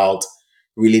been about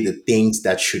really the things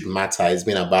that should matter. It's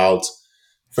been about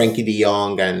Frankie de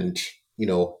Jong and,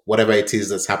 whatever it is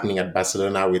that's happening at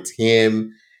Barcelona with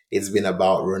him. It's been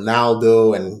about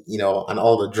Ronaldo and, and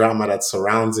all the drama that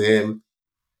surrounds him.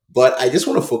 But I just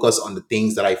want to focus on the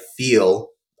things that I feel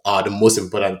are the most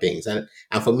important things. And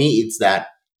for me, it's that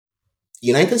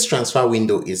United's transfer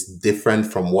window is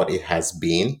different from what it has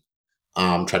been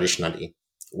traditionally.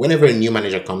 Whenever a new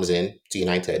manager comes in to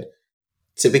United,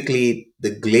 typically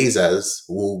the Glazers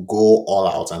will go all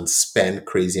out and spend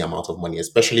crazy amount of money,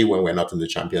 especially when we're not in the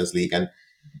Champions League. And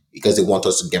because they want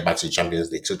us to get back to the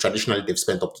Champions League. So traditionally, they've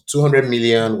spent up to 200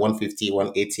 million, 150,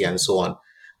 180, and so on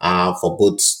for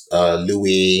both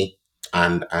Louis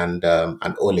and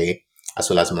Ole, as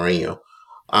well as Mourinho.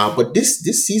 But this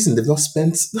season, they've not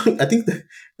spent. I think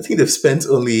they've spent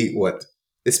only what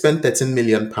they spent 13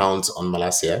 million pounds on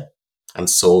Malasia and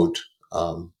sold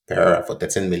Pereira for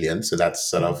 13 million. So that's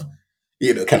sort of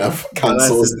kind of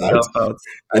cancels Balances that. itself out.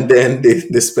 And then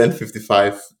they spent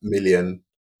 55 million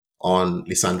on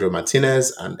Lisandro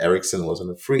Martinez, and Ericsson was on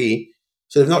a free.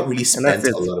 So they've not really And that's spent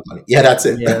it. a lot of money. Yeah, that's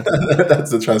it. Yeah. That's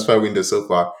the transfer window so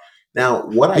far. Now,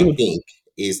 what I Good. think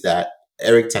is that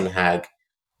Eric Ten Hag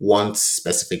wants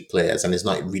specific players and is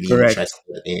not really Correct.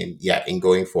 interested in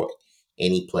going for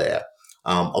any player.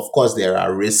 Of course, there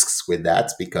are risks with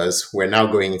that because we're now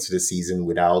going into the season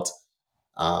without,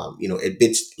 a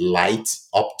bit light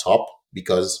up top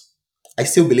because I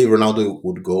still believe Ronaldo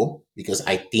would go because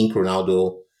I think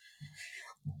Ronaldo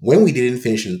when we didn't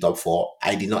finish in the top four,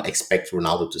 I did not expect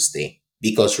Ronaldo to stay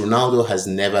because Ronaldo has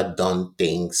never done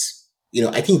things.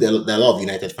 I think there are a lot of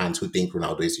United fans who think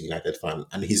Ronaldo is a United fan,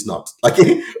 and he's not. Like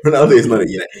Ronaldo is not a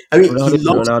United. I mean, Ronaldo he is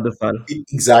a loves Ronaldo fan.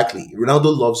 exactly.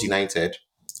 Ronaldo loves United.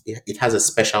 It has a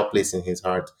special place in his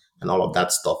heart, and all of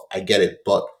that stuff. I get it,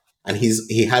 but and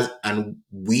he has, and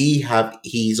we have.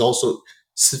 He's also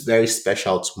very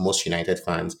special to most United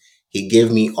fans. He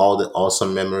gave me all the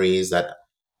awesome memories that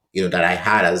I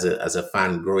had as a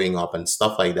fan growing up and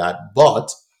stuff like that.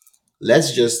 But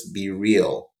let's just be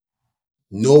real.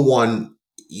 No one,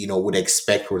 would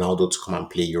expect Ronaldo to come and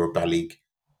play Europa League.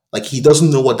 Like he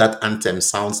doesn't know what that anthem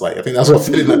sounds like. I think that's what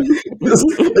feeling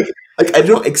like. Like I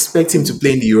don't expect him to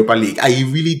play in the Europa League. I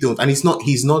really don't. And he's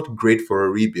not great for a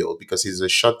rebuild because he's a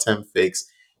short-term fix.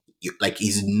 Like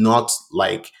he's not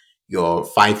like your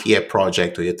 5-year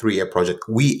project or your 3-year project.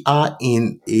 We are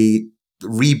in a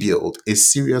rebuild, a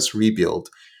serious rebuild.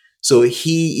 So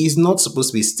he is not supposed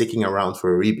to be sticking around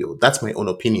for a rebuild. That's my own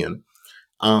opinion.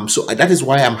 So that is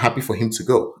why I'm happy for him to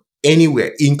go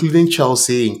anywhere, including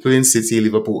Chelsea, including City,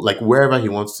 Liverpool, like wherever he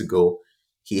wants to go.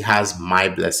 He has my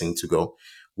blessing to go.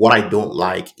 What I don't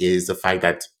like is the fact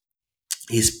that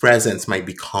his presence might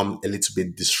become a little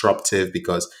bit disruptive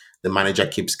because the manager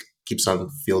keeps on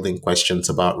fielding questions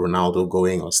about Ronaldo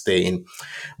going or staying.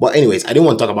 But anyways, I didn't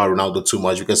want to talk about Ronaldo too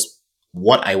much because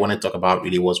what I want to talk about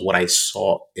really was what I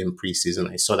saw in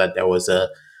preseason. I saw that there was a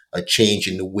change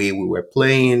in the way we were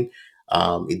playing.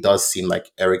 It does seem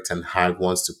like Eric Ten Hag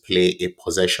wants to play a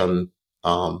possession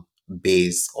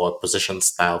based or possession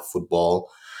style football.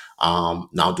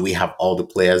 Now, do we have all the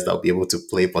players that will be able to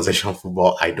play possession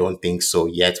football? I don't think so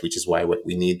yet, which is why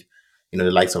we need, the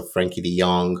likes of Frankie de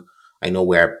Jong. I know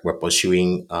we're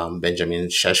pursuing Benjamin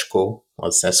Sheshko or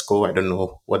Sesko. I don't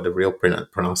know what the real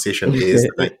pronunciation is.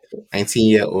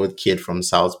 19-year-old kid from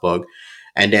Salzburg.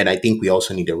 And then I think we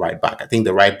also need a right back. I think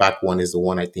the right back one is the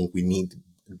one I think we need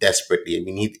desperately.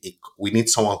 We need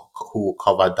someone who will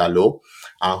cover Dalo,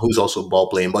 who's also ball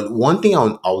playing. But one thing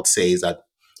I would say is that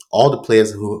all the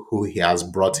players who he has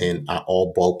brought in are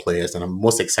all ball players, and I'm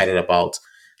most excited about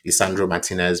Lisandro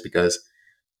Martinez because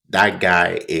that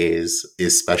guy is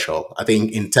special. I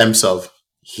think in terms of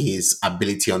his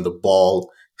ability on the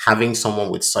ball, having someone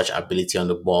with such ability on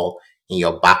the ball in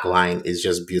your back line is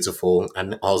just beautiful,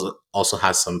 and also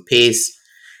has some pace.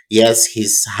 Yes,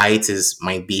 his height is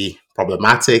might be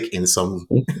problematic in some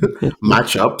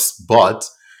matchups, but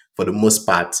for the most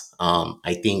part,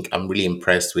 I think I'm really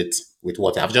impressed with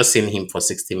what I've just seen him for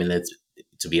 60 minutes,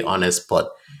 to be honest. But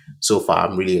so far,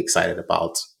 I'm really excited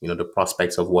about the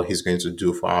prospects of what he's going to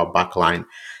do for our backline.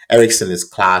 Ericsson is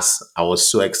class. I was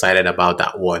so excited about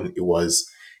that one. It was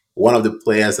one of the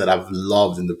players that I've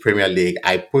loved in the Premier League.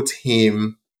 I put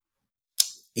him.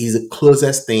 He's the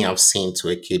closest thing I've seen to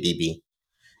a KDB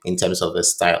in terms of the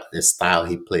style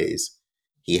he plays.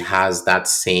 He has that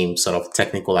same sort of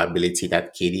technical ability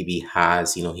that KDB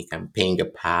has. He can ping a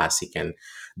pass, he can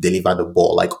deliver the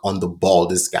ball. Like on the ball,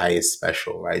 this guy is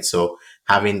special, right? So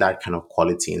having that kind of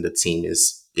quality in the team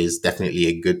is definitely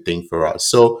a good thing for us.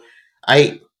 So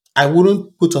I I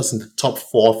wouldn't put us in the top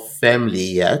four firmly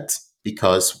yet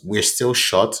because we're still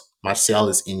short. Martial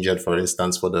is injured, for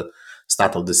instance, for the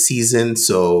start of the season,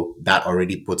 so that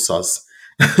already puts us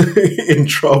in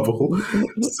trouble.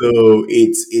 So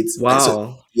it's so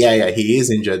Wow. yeah, he is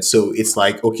injured. So it's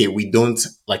like, okay, we don't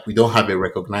have a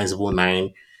recognizable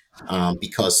nine,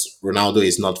 because Ronaldo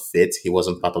is not fit. He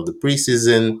wasn't part of the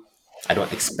preseason. I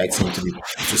don't expect him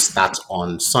to start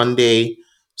on Sunday.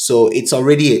 So it's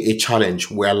already a challenge.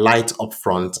 We're light up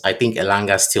front. I think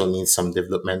Elanga still needs some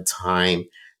development time.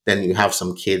 Then you have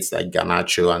some kids like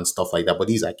Ganacho and stuff like that. But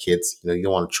these are kids. You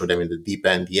don't want to throw them in the deep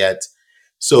end yet.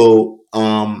 So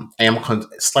I am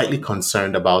slightly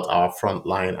concerned about our front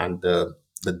line and the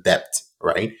depth,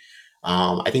 right?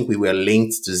 I think we were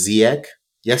linked to Ziyech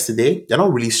yesterday. They're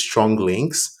not really strong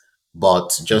links,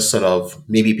 but just sort of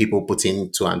maybe people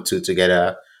putting two and two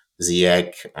together,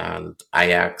 Ziyech and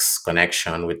Ajax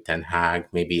connection with Ten Hag,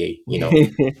 maybe,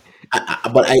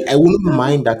 but I wouldn't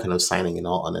mind that kind of signing, in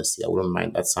all honesty. I wouldn't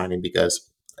mind that signing because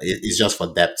it's just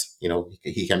for depth.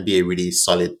 He can be a really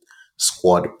solid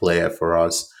squad player for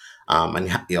us.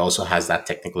 And he also has that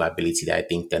technical ability that I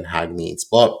think Ten Hag needs.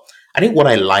 But I think what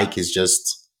I like is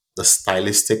just the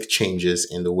stylistic changes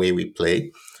in the way we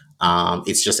play.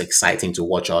 It's just exciting to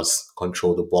watch us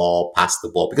control the ball, pass the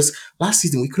ball. Because last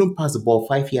season we couldn't pass the ball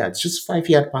 5 yards. Just 5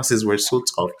 yard passes were so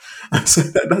tough. So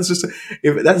that's just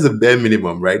if that's the bare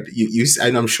minimum, right?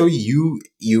 And I'm sure you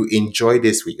enjoy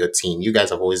this with your team. You guys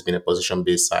have always been a position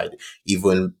based side,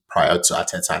 even prior to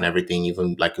Ateta and everything,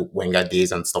 even like Wenger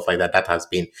days and stuff like that. That has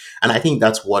been, and I think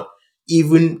that's what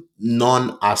even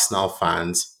non Arsenal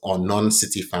fans or non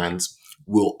City fans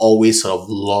will always sort of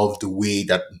love the way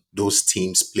that those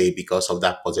teams play because of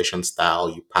that possession style.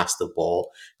 You pass the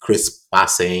ball, crisp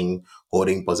passing,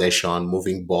 holding possession,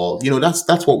 moving ball.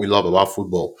 That's what we love about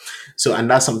football. So, and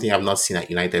that's something I've not seen at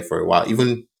United for a while.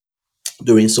 Even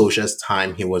during Solskjaer's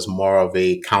time, he was more of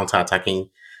a counter-attacking,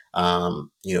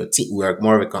 team. We're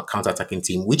more of a counter-attacking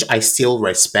team, which I still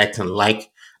respect and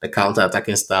like. The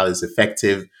counter-attacking style is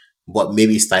effective, but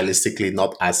maybe stylistically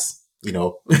not as,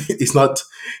 it's not,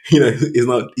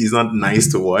 it's not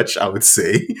nice to watch, I would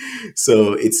say.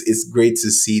 So it's great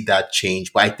to see that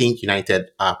change. But I think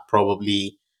United are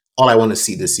probably all I want to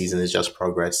see this season is just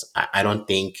progress. I don't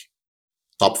think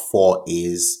top four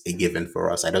is a given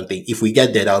for us. I don't think if we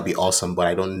get there, that would be awesome. But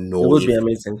I don't It know would be if,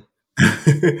 amazing.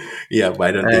 yeah,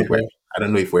 but I agree. I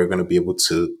don't know if we're going to be able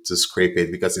to scrape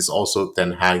it because it's also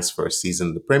Ten Hag's first season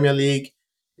in the Premier League.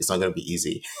 It's not going to be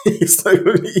easy. It's not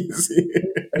going to be easy.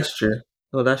 That's true.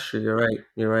 No, that's true. You're right.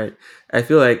 You're right. I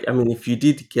feel like, I mean, if you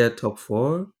did get top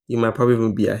four, you might probably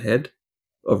even be ahead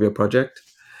of your project.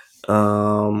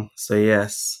 So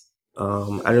yes,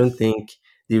 I don't think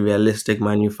the realistic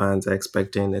Man U fans are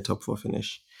expecting a top four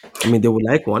finish. I mean, they would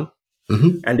like one,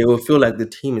 Mhm. and they will feel like the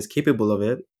team is capable of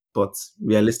it. But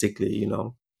realistically,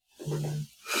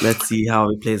 let's see how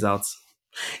it plays out.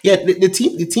 Yeah,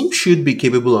 the team should be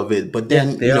capable of it, but Yeah,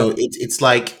 then they are it's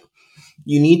like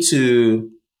you need to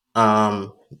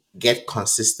um get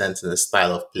consistent in the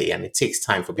style of play, and it takes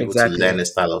time for people to exactly. learn a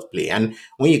style of play. And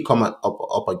when you come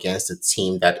up against a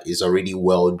team that is already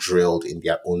well drilled in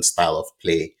their own style of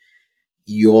play,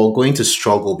 you're going to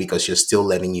struggle because you're still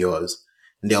learning yours.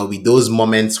 There'll be those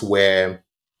moments where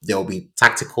there'll be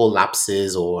tactical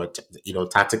lapses or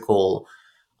tactical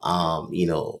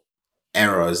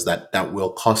errors that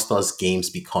will cost us games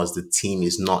because the team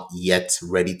is not yet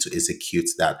ready to execute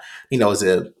that. I think that was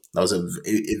a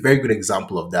very good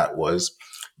example of that was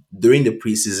during the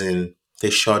preseason. They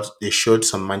showed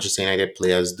some Manchester United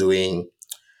players doing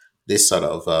this sort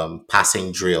of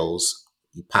passing drills.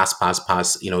 You pass, pass,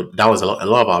 pass. That was a lot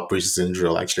of our preseason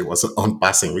drill actually was on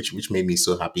passing, which made me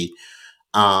so happy.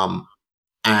 Um,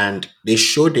 and they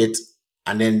showed it,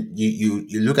 and then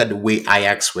you look at the way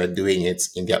Ajax were doing it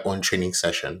in their own training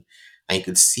session, and you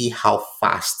could see how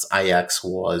fast Ajax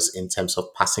was in terms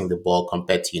of passing the ball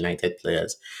compared to United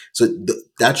players. So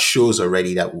that shows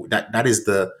already that is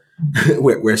the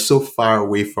we're so far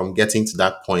away from getting to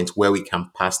that point where we can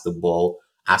pass the ball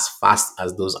as fast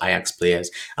as those Ajax players.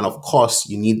 And of course,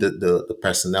 you need the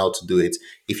personnel to do it.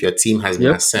 If your team has been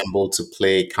Yep. assembled to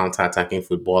play counter-attacking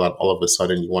football and all of a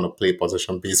sudden you want to play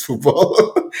possession-based football,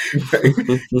 right?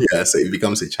 Yeah, so it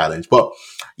becomes a challenge. But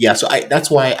yeah, so that's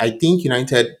why I think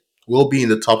United will be in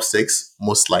the top six,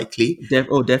 most likely.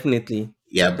 Definitely,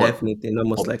 Yeah, definitely. Not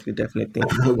most but likely, definitely.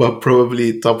 but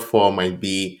probably top four might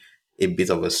be a bit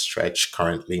of a stretch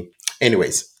currently.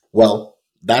 Anyways, well,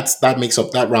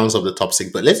 that rounds up the top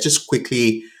six. But let's just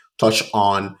quickly touch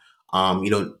on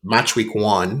match week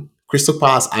one. Crystal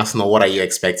Palace Arsenal, what are you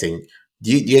expecting?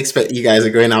 Do you expect you guys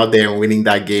are going out there and winning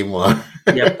that game or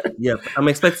Yep, yep. I'm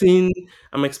expecting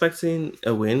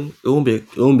a win. It won't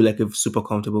be like a super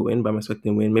comfortable win, but I'm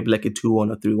expecting a win, maybe like a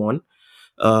 2-1 or 3-1.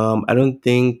 I don't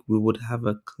think we would have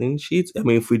a clean sheet. I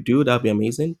mean, if we do, that'd be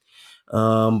amazing.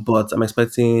 But I'm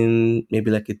expecting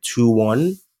maybe like a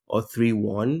 2-1 or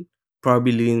 3-1,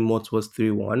 probably leaning more towards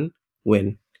 3-1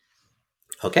 win.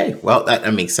 Okay, well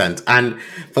that makes sense. And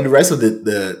for the rest of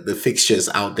the fixtures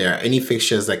out there, any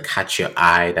fixtures that catch your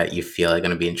eye that you feel are going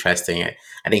to be interesting?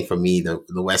 I think for me, the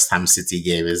West Ham City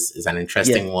game is an Yeah.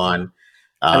 interesting one.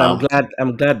 And I'm Um, glad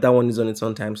I'm glad that one is on its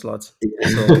own time slot. So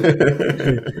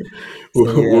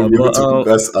we'll yeah, be able but to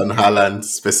focus on Haaland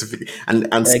specifically and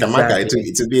Skamaka. exactly.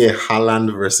 It will be a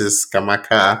Haaland versus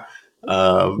Skamaka,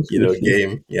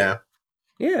 game. Yeah,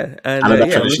 Yeah, and another yeah, I'm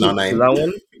looking traditional to nine. that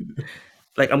one.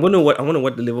 Like I'm gonna watch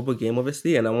the Liverpool game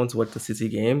obviously, and I want to watch the City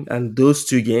game, and those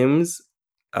two games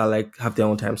are like have their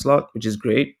own time slot, which is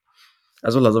great,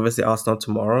 as well as obviously Arsenal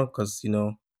tomorrow because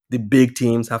the big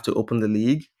teams have to open the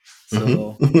league,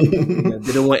 Mhm. so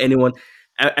they don't want anyone.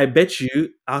 I bet you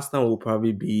Arsenal will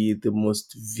probably be the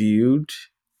most viewed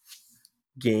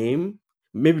game.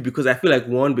 Maybe because I feel like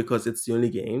one, because it's the only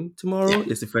game tomorrow. Yeah.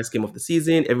 It's the first game of the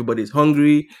season. Everybody's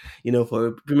hungry,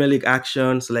 for Premier League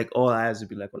action. So like all eyes will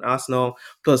be like on Arsenal.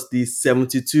 Plus the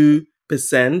 72%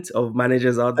 of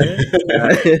managers out there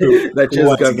that Who choose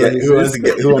want to Gabriel get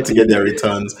Jesus. who want to get their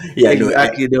returns? Yeah, no,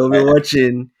 Exactly. They'll be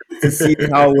watching to see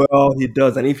how well he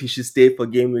does and if he should stay for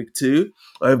game week 2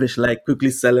 or if they should like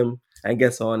quickly sell him and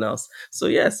get someone else. So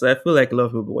yes, I feel like a lot of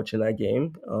people will be watching that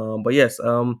game. But yes,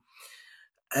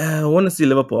 I want to see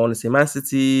Liverpool. I want to see Man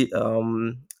City.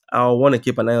 I want to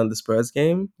keep an eye on the Spurs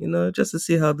game, just to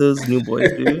see how those new boys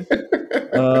do.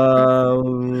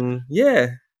 Yeah.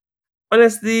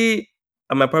 Honestly,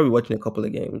 I might probably be watching a couple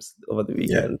of games over the yeah,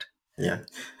 weekend. yeah.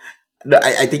 No,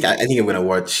 I think I'm gonna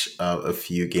watch a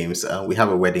few games. We have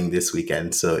a wedding this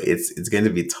weekend, so it's going to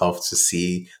be tough to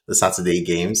see the Saturday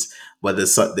games. But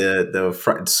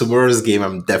tomorrow's game,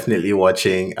 I'm definitely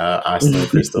watching Arsenal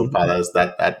Crystal Palace.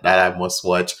 That I must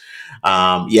watch.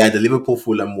 Yeah, the Liverpool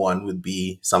Fulham one would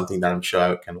be something that I'm sure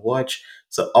I can watch.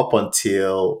 So up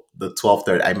until the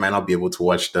 12:30, I might not be able to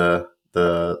watch the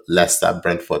Leicester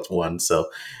Brentford one. So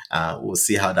we'll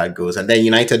see how that goes. And then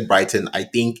United Brighton, I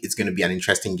think it's going to be an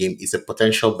interesting game. It's a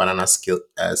potential banana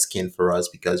skin for us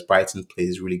because Brighton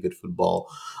plays really good football.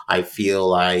 I feel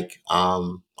like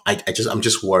I'm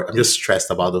just worried. I'm just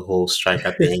stressed about the whole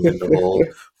striker thing and the whole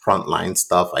frontline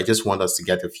stuff. I just want us to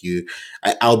get a few.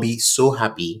 I'll be so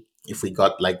happy if we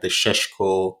got like the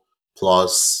Sheshko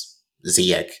plus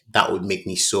Ziyech. That would make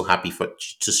me so happy to That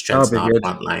would strengthen be our good.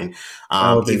 front line.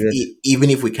 That would be If good. even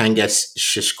if we can get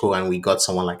Shishko and we got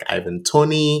someone like Ivan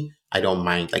Tony, I don't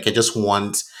mind. Like I just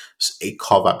want a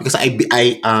cover because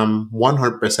I am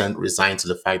 100% resigned to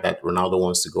the fact that Ronaldo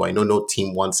wants to go. I know no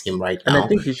team wants him right And I now.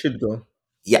 think he should go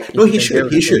Yeah, no, if he can get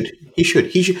rid he of him. should,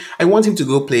 he should. I want him to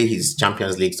go play his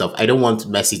Champions League stuff. I don't want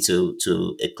Messi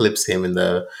to eclipse him in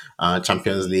the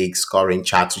Champions League scoring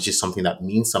charts, which is something that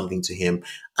means something to him.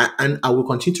 And I will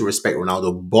continue to respect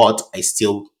Ronaldo, but I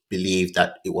still believe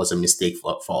that it was a mistake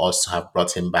for us to have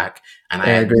brought him back. And I I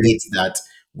agree. admit that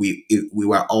we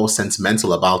were all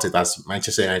sentimental about it as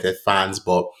Manchester United fans,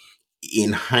 but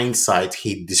in hindsight,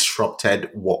 he disrupted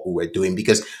what we were doing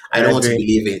because I I don't want to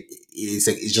agree. believe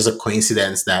it's just a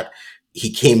coincidence that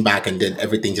he came back and then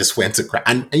everything just went to crap.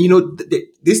 And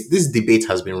this debate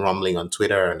has been rumbling on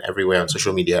Twitter and everywhere on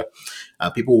social media.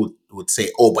 People would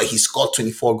say, "Oh, but he scored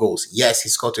 24 goals." Yes, he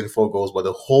scored 24 goals, but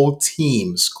the whole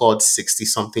team scored 60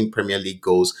 something Premier League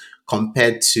goals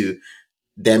compared to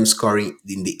them scoring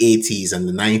in the 80s and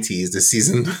the 90s, the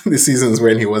seasons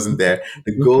when he wasn't there.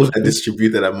 The goals are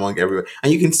distributed among everyone,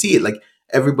 and you can see it. Like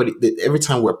every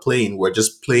time we're playing, we're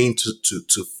just playing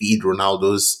to feed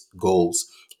Ronaldo's goals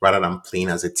rather than playing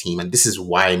as a team. And this is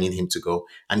why I need him to go.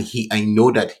 And I know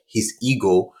that his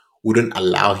ego wouldn't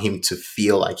allow him to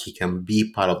feel like he can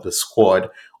be part of the squad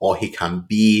or he can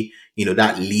be,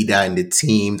 that leader in the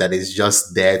team that is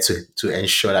just there to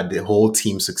ensure that the whole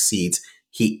team succeeds.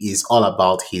 He is all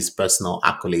about his personal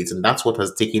accolades, and that's what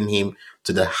has taken him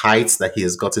to the heights that he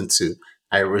has gotten to.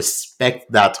 I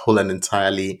respect that whole and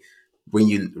entirely. When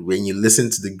you listen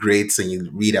to the greats and you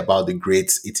read about the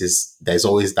greats, there's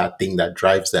always that thing that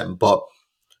drives them. But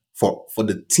for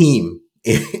the team,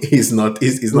 it's not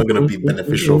going to be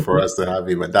beneficial for us to have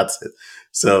him, and that's it.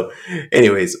 So,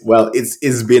 anyways, well,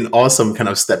 it's been awesome, kind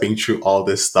of stepping through all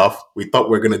this stuff. We thought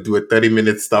we are going to do a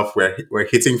 30-minute stuff. We're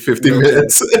hitting 50 No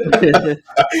chance. minutes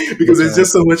No because there's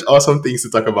just chance. so much awesome things to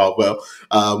talk about. Well,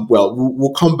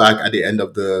 we'll come back at the end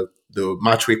of the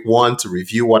match week one, to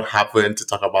review what happened, to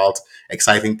talk about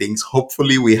exciting things.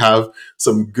 Hopefully, we have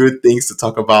some good things to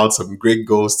talk about, some great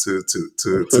goals to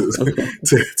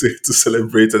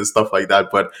celebrate and stuff like that.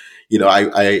 But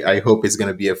I hope it's going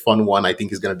to be a fun one. I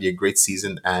think it's going to be a great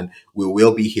season, and we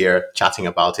will be here chatting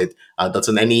about it.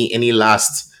 Dotun, any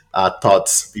last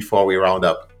thoughts before we round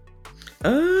up?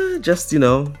 Just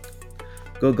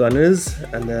go Gunners,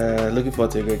 and looking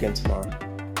forward to a great game tomorrow.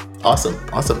 Awesome.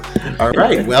 Awesome. All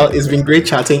right. Well, it's been great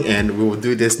chatting, and we will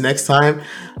do this next time.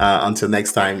 Until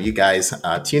next time, you guys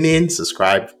tune in,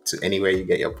 subscribe to anywhere you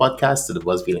get your podcast, to the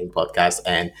Buzz Feeling podcast,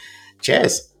 and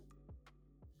cheers.